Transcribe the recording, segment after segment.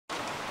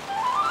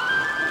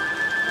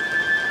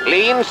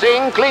Clean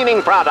Sing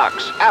Cleaning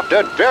Products.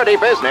 After dirty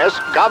business,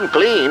 come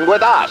clean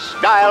with us.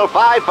 Dial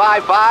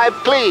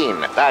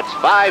 555-CLEAN. That's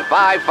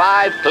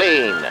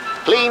 555-CLEAN.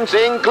 Clean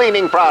Sing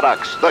Cleaning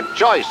Products, the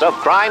choice of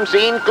crime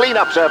scene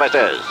cleanup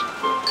services.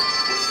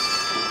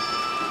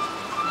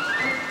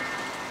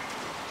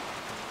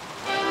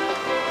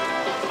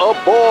 A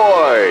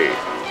boy.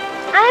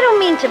 I don't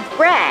mean to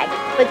brag,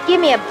 but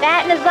give me a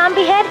bat and a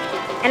zombie head,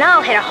 and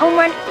I'll hit a home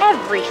run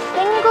every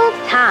single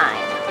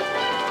time.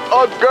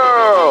 A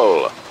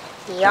girl.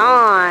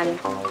 Yawn.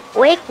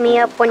 Wake me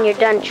up when you're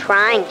done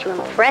trying to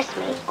impress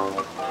me.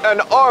 An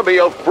army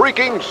of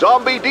freaking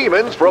zombie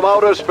demons from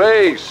outer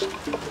space.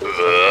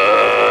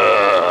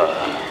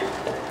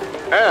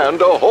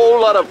 And a whole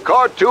lot of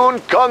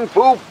cartoon kung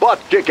fu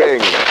butt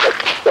kicking.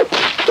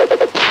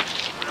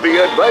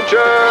 The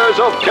Adventures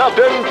of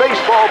Captain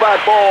Baseball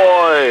Bat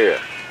Boy.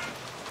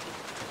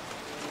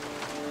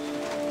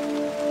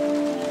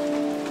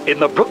 In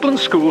the Brooklyn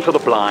School for the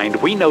Blind,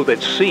 we know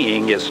that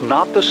seeing is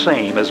not the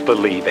same as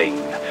believing.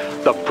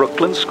 The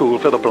Brooklyn School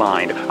for the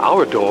Blind,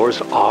 our doors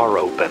are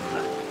open.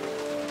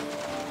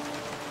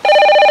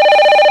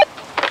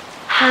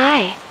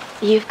 Hi,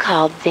 you've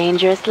called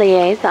Dangerous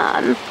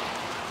Liaisons.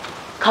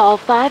 Call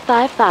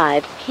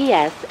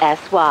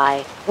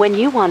 555-PSSY when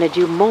you want to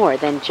do more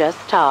than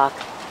just talk.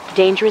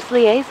 Dangerous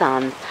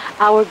Liaisons,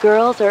 our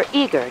girls are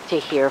eager to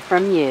hear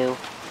from you.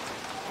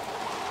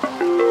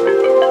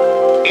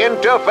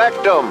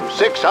 Interfectum,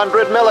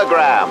 600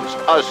 milligrams.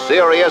 A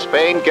serious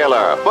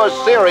painkiller for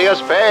serious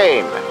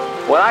pain.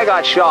 When I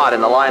got shot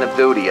in the line of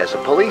duty as a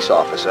police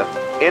officer,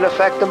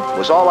 Interfectum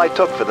was all I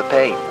took for the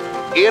pain.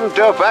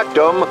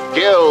 Interfectum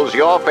kills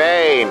your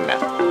pain.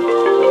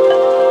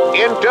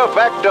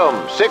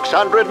 Interfectum,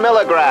 600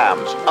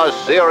 milligrams. A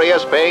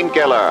serious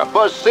painkiller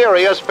for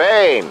serious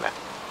pain.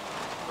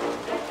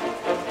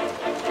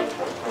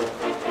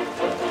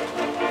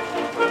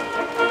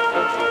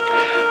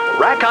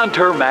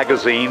 Raconteur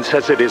magazine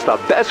says it is the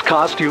best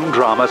costume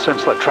drama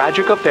since the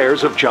tragic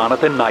affairs of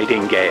Jonathan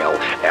Nightingale.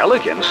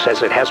 Elegance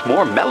says it has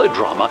more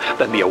melodrama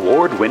than the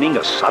award-winning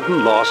A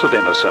Sudden Loss of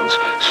Innocence.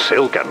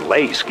 Silk and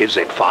Lace gives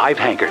it 5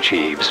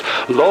 handkerchiefs.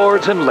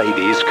 Lords and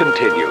Ladies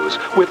continues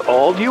with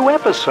all new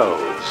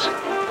episodes.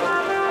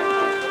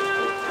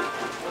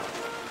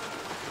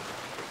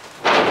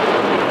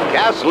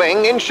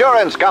 Castling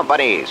Insurance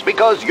Companies,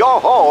 because your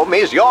home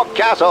is your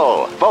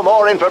castle. For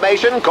more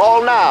information,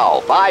 call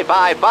now.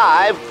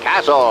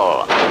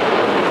 555-CASTLE.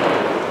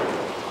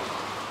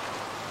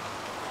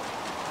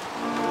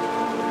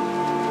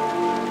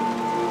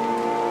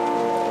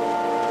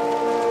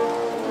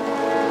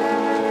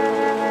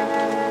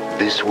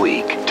 This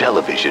week,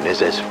 television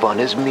is as fun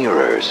as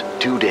Mirrors.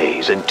 2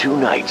 days and 2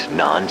 nights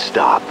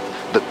non-stop.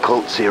 The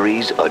cult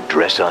series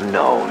Address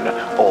Unknown.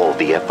 All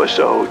the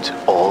episodes,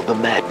 all the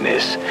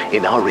madness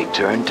in our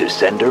return to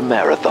sender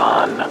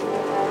marathon.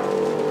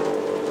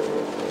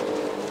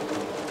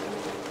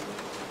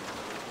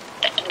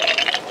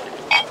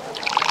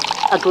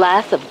 A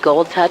glass of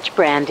Gold Touch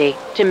brandy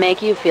to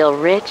make you feel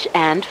rich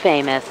and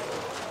famous.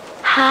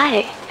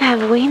 Hi,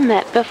 have we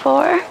met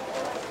before?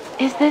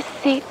 Is this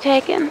seat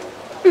taken?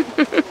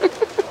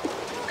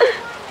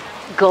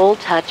 Gold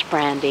Touch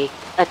brandy,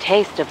 a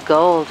taste of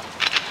gold.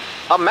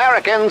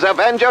 Americans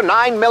avenge your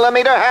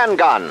 9mm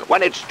handgun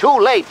when it's too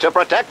late to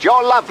protect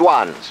your loved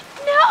ones.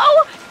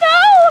 No!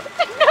 No!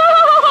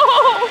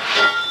 No!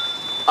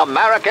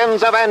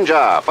 Americans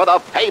Avenger for the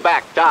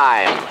payback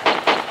time.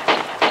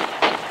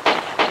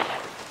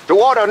 To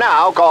order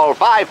now, call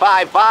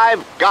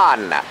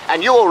 555-GUN,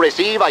 and you will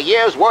receive a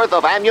year's worth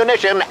of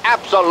ammunition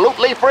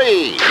absolutely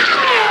free.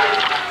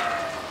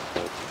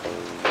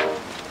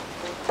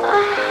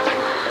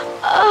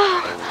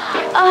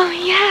 Oh,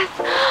 yes.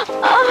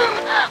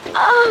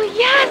 Oh,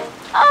 yes.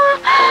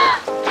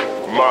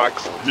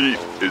 Max Payne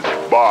is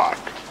back.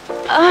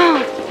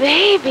 Oh,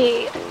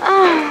 baby.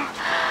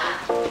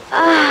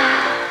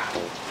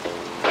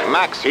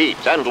 Max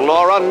Heat and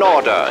Laura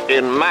Norder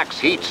in Max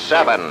Heat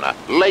 7.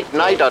 Late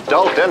night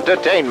adult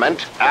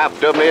entertainment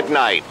after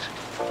midnight.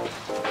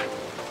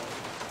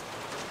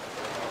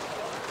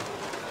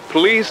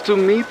 Pleased to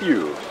meet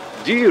you,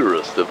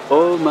 dearest of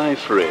all my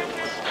friends.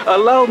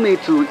 Allow me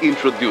to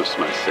introduce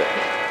myself.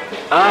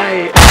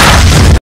 I